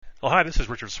Well, hi, this is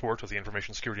Richard Swartz with the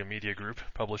Information Security and Media Group,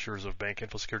 publishers of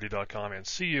BankInfoSecurity.com and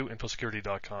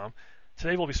CUInfoSecurity.com.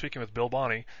 Today we'll be speaking with Bill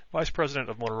Bonney, Vice President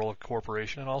of Motorola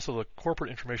Corporation and also the Corporate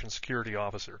Information Security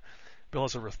Officer. Bill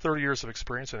has over 30 years of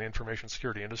experience in the information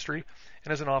security industry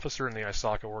and is an officer in the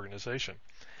ISACA organization.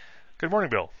 Good morning,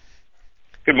 Bill.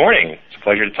 Good morning. It's a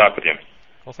pleasure to talk with you.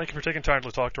 Well, thank you for taking time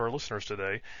to talk to our listeners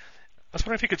today. I was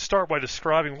wondering if you could start by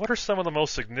describing what are some of the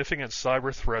most significant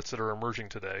cyber threats that are emerging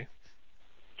today?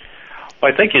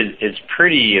 Well, I think it's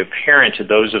pretty apparent to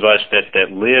those of us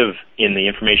that live in the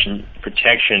information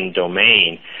protection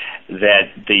domain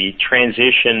that the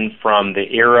transition from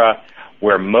the era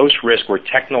where most risks were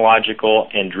technological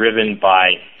and driven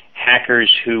by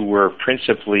hackers who were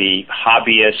principally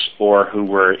hobbyists or who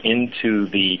were into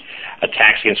the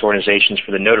attacks against organizations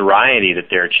for the notoriety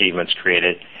that their achievements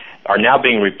created are now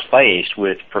being replaced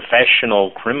with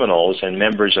professional criminals and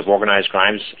members of organized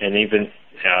crimes and even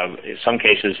in some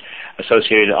cases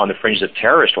associated on the fringes of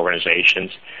terrorist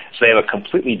organizations. So they have a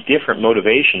completely different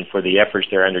motivation for the efforts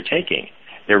they're undertaking.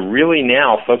 They're really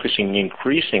now focusing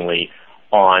increasingly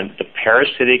on the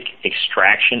parasitic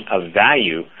extraction of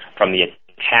value from the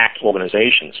attacked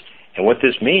organizations. And what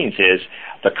this means is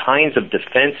the kinds of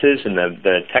defenses and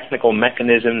the technical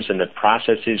mechanisms and the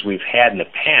processes we've had in the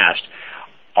past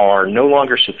are no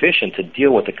longer sufficient to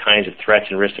deal with the kinds of threats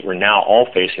and risks that we're now all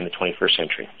facing in the 21st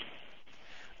century.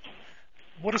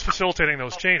 What is facilitating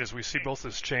those changes? We see both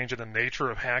this change in the nature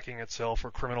of hacking itself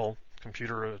or criminal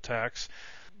computer attacks,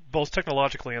 both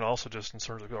technologically and also just in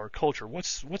terms of our culture.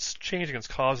 What's changing as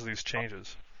cause of these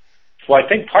changes? Well, I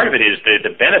think part of it is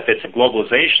the benefits of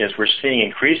globalization is we're seeing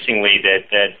increasingly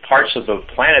that parts of the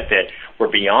planet that were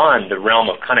beyond the realm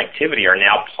of connectivity are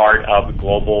now part of the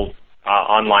global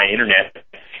online internet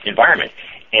environment.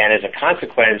 And as a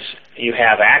consequence, you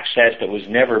have access that was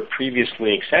never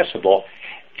previously accessible.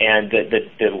 And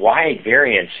the wide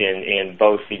variance in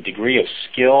both the degree of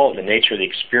skill, the nature of the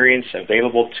experience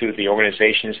available to the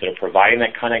organizations that are providing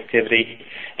that connectivity,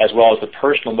 as well as the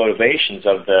personal motivations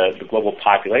of the global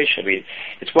population. I mean,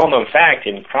 it's well-known fact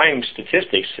in crime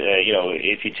statistics,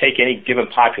 if you take any given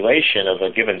population of a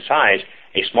given size,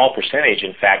 a small percentage,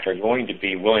 in fact, are going to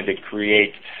be willing to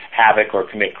create havoc or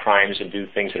commit crimes and do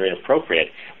things that are inappropriate.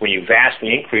 When you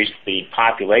vastly increase the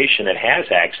population that has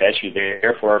access, you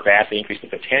therefore vastly increase the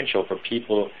potential for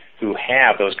people who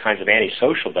have those kinds of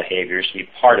antisocial behaviors to be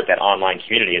part of that online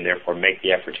community and therefore make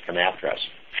the effort to come after us.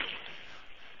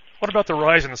 What about the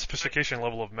rise in the sophistication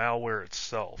level of malware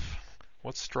itself?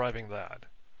 What's driving that?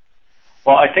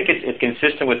 Well, I think it's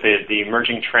consistent with the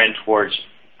emerging trend towards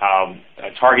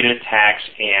targeted attacks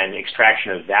and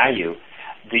extraction of value.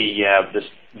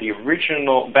 The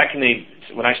original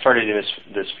when I started in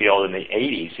this field in the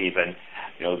 80s, even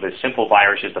the simple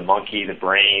viruses, the monkey, the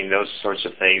brain, those sorts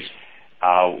of things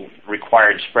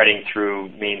required spreading through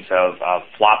means of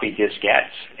floppy diskettes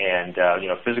and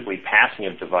physically passing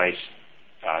of device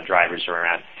drivers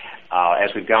around.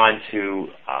 As we've gone to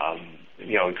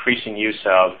increasing use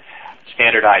of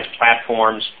standardized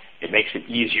platforms, it makes it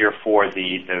easier for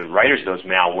the writers of those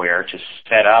malware to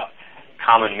set up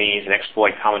common means and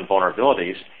exploit common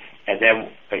vulnerabilities. And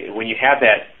then when you have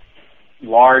that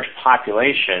large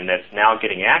population that's now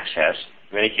getting access,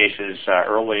 in many cases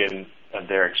early in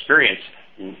their experience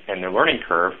and their learning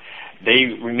curve,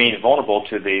 they remain vulnerable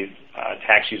to the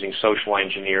attacks using social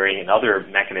engineering and other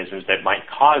mechanisms that might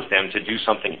cause them to do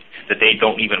something that they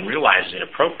don't even realize is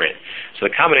inappropriate. So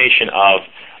the combination of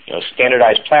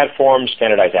standardized platforms,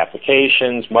 standardized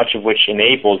applications, much of which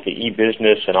enables the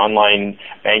e-business and online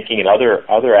banking and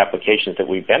other applications that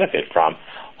we benefit from,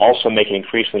 also make it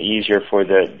increasingly easier for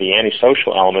the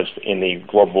antisocial elements in the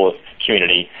global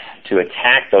community to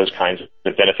attack those kinds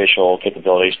of beneficial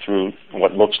capabilities through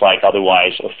what looks like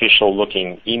otherwise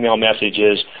official-looking email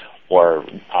messages or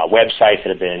websites that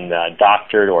have been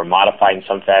doctored or modified in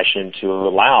some fashion to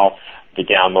allow the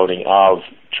downloading of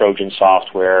Trojan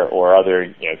software or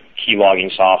other key logging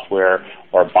software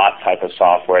or bot type of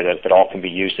software that all can be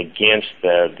used against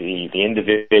the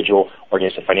individual or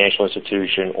against a financial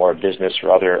institution or a business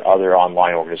or other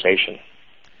online organization.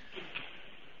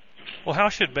 Well, how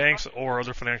should banks or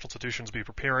other financial institutions be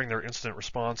preparing their incident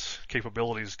response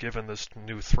capabilities given this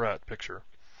new threat picture?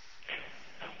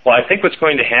 Well, I think what's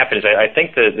going to happen is I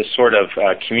think the sort of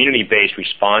community-based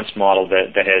response model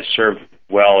that has served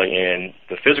well in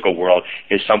the physical world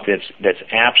is something that's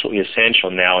absolutely essential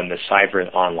now in the cyber and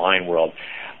online world.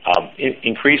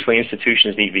 Increasingly,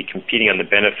 institutions need to be competing on the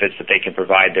benefits that they can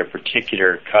provide their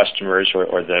particular customers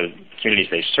or the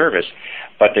communities they service,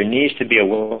 but there needs to be a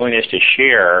willingness to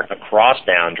share across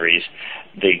boundaries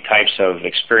the types of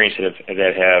experience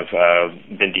that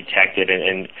have been detected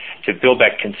and to build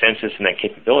that consensus and that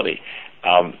capability.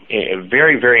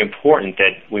 Very, very important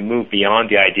that we move beyond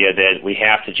the idea that we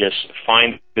have to just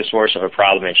find the source of a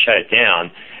problem and shut it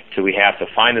down, to we have to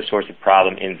find the source of the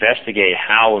problem, investigate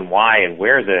how and why and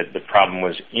where the problem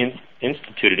was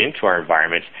instituted into our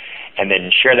environments, and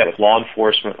then share that with law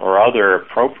enforcement or other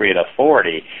appropriate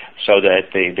authority so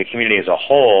that the community as a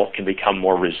whole can become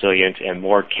more resilient and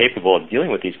more capable of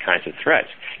dealing with these kinds of threats.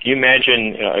 Can you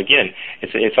imagine, again,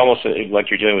 it's almost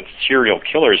like you're dealing with serial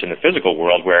killers in the physical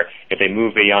world where if they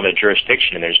move beyond a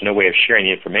jurisdiction and there's no way of sharing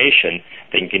the information,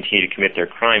 they can continue to commit their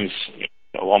crimes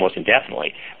almost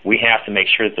indefinitely. We have to make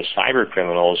sure that the cyber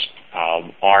criminals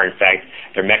are, in fact,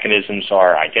 their mechanisms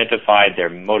are identified, their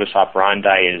modus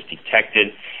operandi is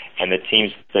detected, and the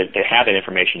teams that have that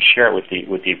information share it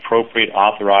with the appropriate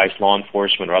authorized law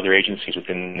enforcement or other agencies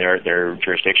within their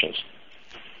jurisdictions.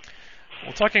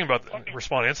 Well, talking about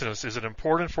responding to incidents, is it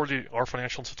important for our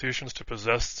financial institutions to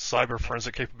possess cyber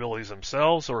forensic capabilities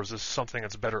themselves, or is this something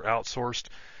that's better outsourced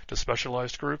to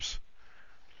specialized groups?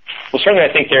 Well, certainly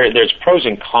I think there's pros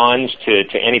and cons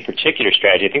to any particular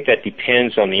strategy. I think that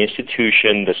depends on the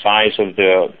institution, the size of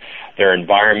their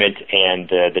environment, and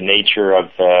the nature of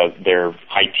their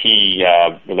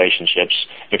IT relationships,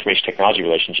 information technology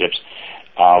relationships.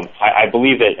 I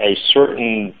believe that a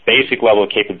certain basic level of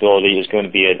capability is going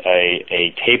to be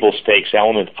a table stakes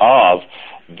element of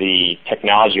the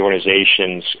technology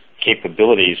organization's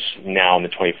capabilities now in the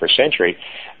 21st century.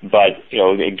 But,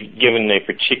 given a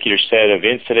particular set of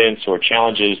incidents or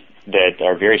challenges that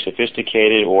are very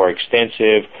sophisticated or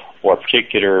extensive or a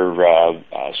particular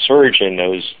surge in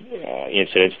those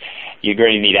incidents, you're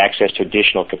going to need access to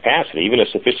additional capacity. Even a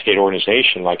sophisticated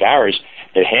organization like ours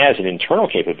that has an internal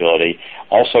capability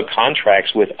also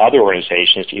contracts with other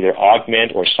organizations to either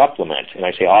augment or supplement. And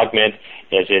I say augment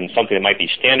as in something that might be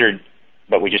standard,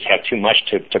 but we just have too much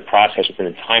to process within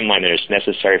the timeline that is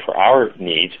necessary for our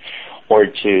needs, or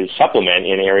to supplement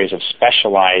in areas of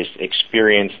specialized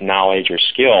experience, knowledge, or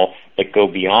skill that go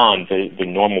beyond the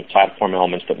normal platform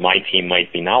elements that my team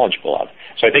might be knowledgeable of.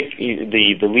 So I think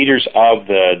the leaders of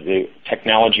the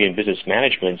technology and business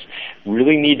managements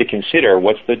really need to consider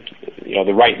what's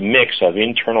the right mix of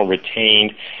internal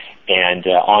retained and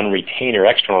on retainer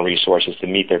external resources to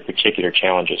meet their particular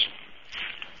challenges.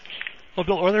 Well,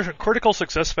 Bill, are there critical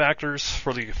success factors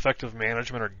for the effective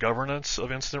management or governance of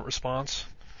incident response?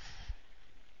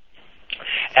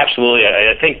 Absolutely.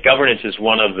 I think governance is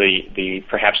one of the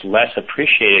perhaps less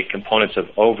appreciated components of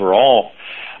overall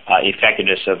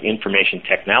effectiveness of information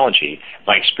technology.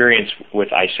 My experience with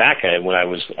ISACA when I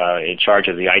was in charge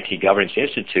of the IT Governance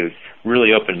Institute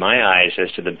really opened my eyes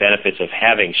as to the benefits of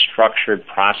having structured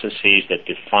processes that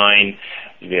define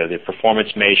the performance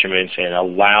measurements and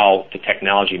allow the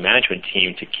technology management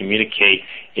team to communicate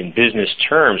in business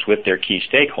terms with their key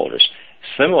stakeholders.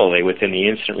 Similarly, within the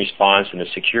incident response and the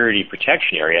security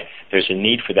protection area, there's a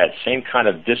need for that same kind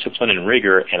of discipline and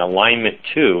rigor and alignment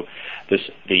to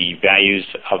the values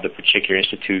of the particular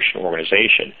institution or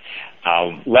organization.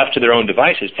 Left to their own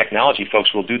devices, technology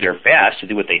folks will do their best to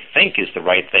do what they think is the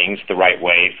right things, the right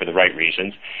way, for the right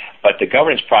reasons, but the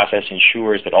governance process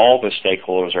ensures that all the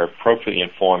stakeholders are appropriately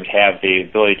informed, have the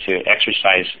ability to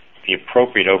exercise the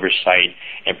appropriate oversight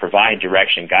and provide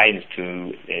direction and guidance to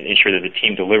ensure that the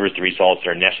team delivers the results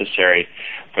that are necessary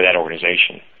for that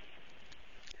organization.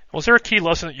 Was there a key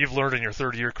lesson that you've learned in your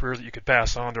 30-year career that you could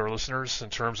pass on to our listeners in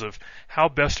terms of how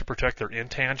best to protect their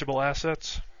intangible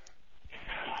assets?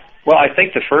 Well, I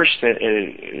think the first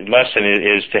lesson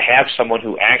is to have someone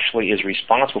who actually is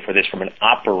responsible for this from an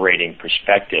operating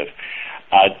perspective.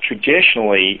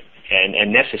 Traditionally,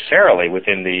 and necessarily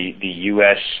within the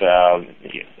U.S.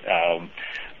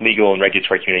 Legal and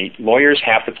regulatory community, lawyers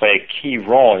have to play a key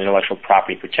role in intellectual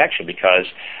property protection because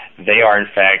they are, in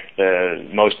fact, the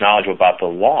most knowledgeable about the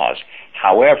laws.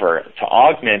 However, to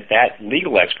augment that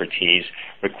legal expertise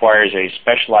requires a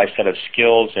specialized set of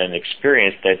skills and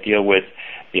experience that deal with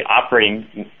the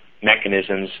operating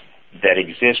mechanisms that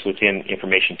exist within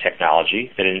information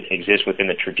technology, that exist within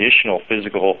the traditional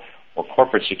physical or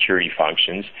corporate security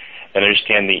functions, that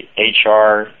understand the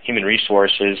HR, human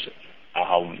resources,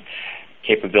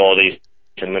 capabilities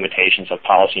and limitations of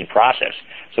policy and process.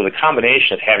 So the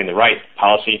combination of having the right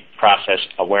policy, process,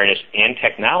 awareness, and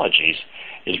technologies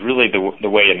is really the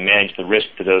way to manage the risk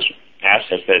to those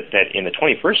assets that in the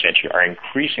 21st century are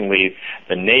increasingly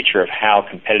the nature of how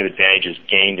competitive advantage is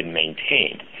gained and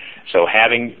maintained. So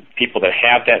having people that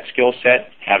have that skill set,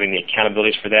 having the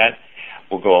accountabilities for that,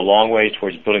 will go a long way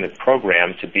towards building the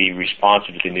program to be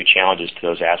responsive to the new challenges to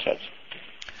those assets.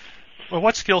 Well,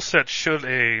 what skill set should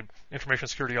a information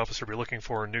security officer be looking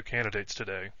for in new candidates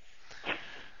today?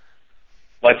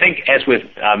 Well, I think as with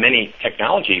many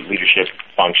technology leadership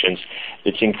functions,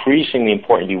 it's increasingly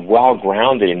important to be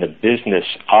well-grounded in the business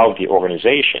of the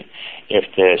organization. If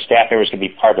the staff members can be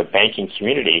part of a banking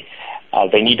community,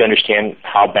 they need to understand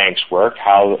how banks work,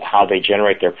 how they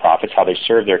generate their profits, how they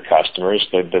serve their customers,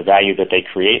 the value that they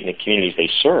create in the communities they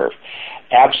serve.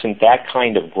 Absent that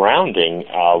kind of grounding,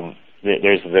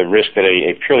 there's the risk that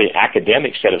a purely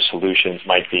academic set of solutions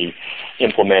might be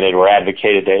implemented or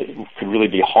advocated that could really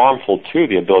be harmful to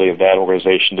the ability of that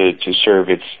organization to serve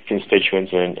its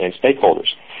constituents and stakeholders.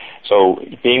 So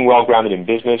being well-grounded in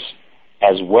business,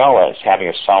 as well as having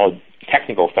a solid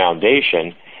technical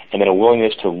foundation, and then a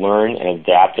willingness to learn and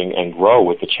adapt and grow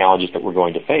with the challenges that we're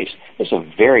going to face. It's a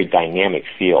very dynamic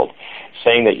field.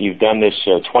 Saying that you've done this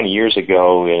 20 years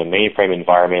ago in a mainframe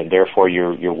environment, and therefore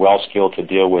you're well skilled to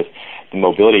deal with the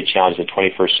mobility challenges of the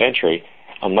 21st century,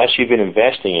 unless you've been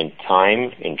investing in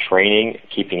time, in training,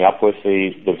 keeping up with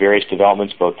the various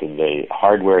developments, both in the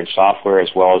hardware and software,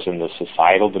 as well as in the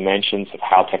societal dimensions of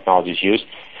how technology is used,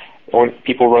 or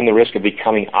people run the risk of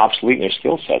becoming obsolete in their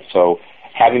skill set. So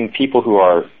having people who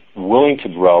are willing to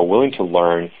grow, willing to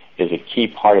learn, is a key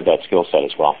part of that skill set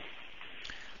as well.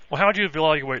 Well, how would you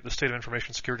evaluate the state of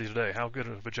information security today? How good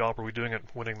of a job are we doing at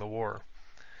winning the war?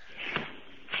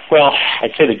 Well,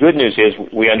 I'd say the good news is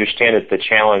we understand that the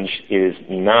challenge is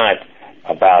not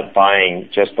about buying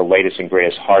just the latest and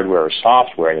greatest hardware or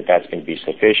software, and that's going to be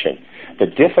sufficient. The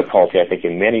difficulty, I think,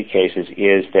 in many cases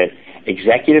is that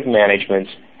executive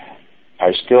managements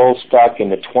are still stuck in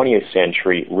the 20th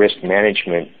century risk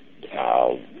management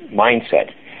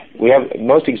mindset. We have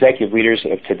most executive leaders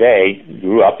of today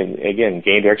grew up and, again,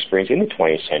 gained their experience in the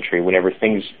 20th century whenever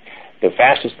the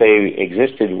fastest they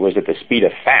existed was at the speed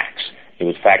of fax. It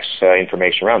was fax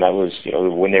information around. That was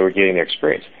when they were getting their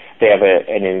experience. They have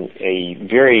a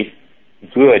very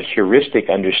good heuristic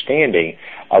understanding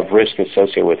of risk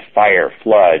associated with fire,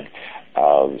 flood,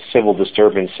 civil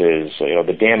disturbances,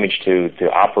 the damage to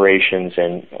operations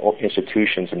and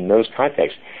institutions in those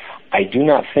contexts. I do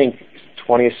not think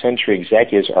 20th century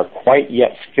executives are quite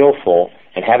yet skillful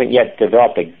and haven't yet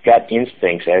developed a gut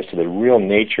instincts as to the real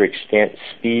nature, extent,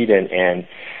 speed, and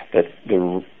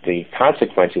the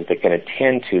consequences that can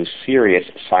attend to serious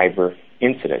cyber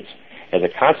incidents. As a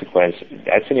consequence,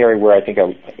 that's an area where I think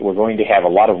we're going to have a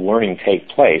lot of learning take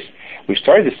place. We've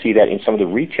started to see that in some of the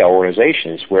retail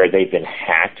organizations where they've been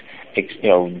hacked,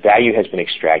 value has been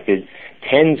extracted,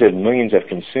 tens of millions of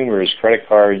consumers' credit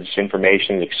cards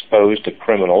information exposed to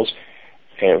criminals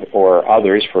or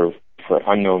others for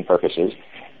unknown purposes.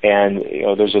 And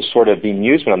there's a sort of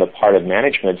bemusement on the part of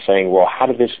management saying, well, how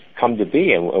did this come to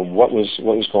be and what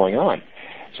was going on?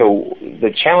 So the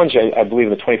challenge, I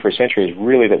believe, in the 21st century is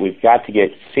really that we've got to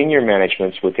get senior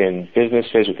managements within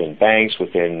businesses, within banks,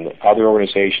 within other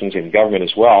organizations, in government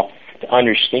as well, to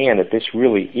understand that this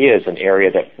really is an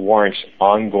area that warrants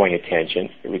ongoing attention.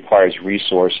 It requires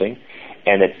resourcing,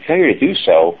 and that failure to do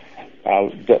so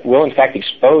that will, in fact,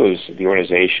 expose the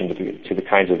organization to the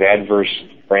kinds of adverse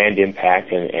brand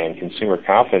impact and consumer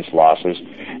confidence losses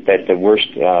that the worst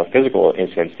physical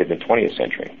incidents did in the 20th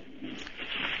century.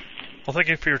 Well, thank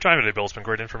you for your time today, Bill. It's been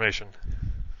great information.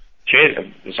 Jay,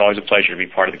 it's always a pleasure to be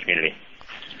part of the community.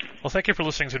 Well, thank you for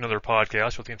listening to another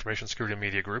podcast with the Information Security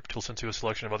Media Group. To listen to a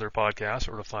selection of other podcasts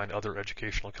or to find other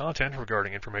educational content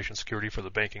regarding information security for the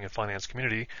banking and finance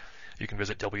community, you can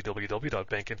visit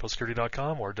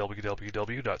www.bankinfosecurity.com or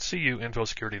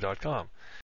www.cuinfosecurity.com.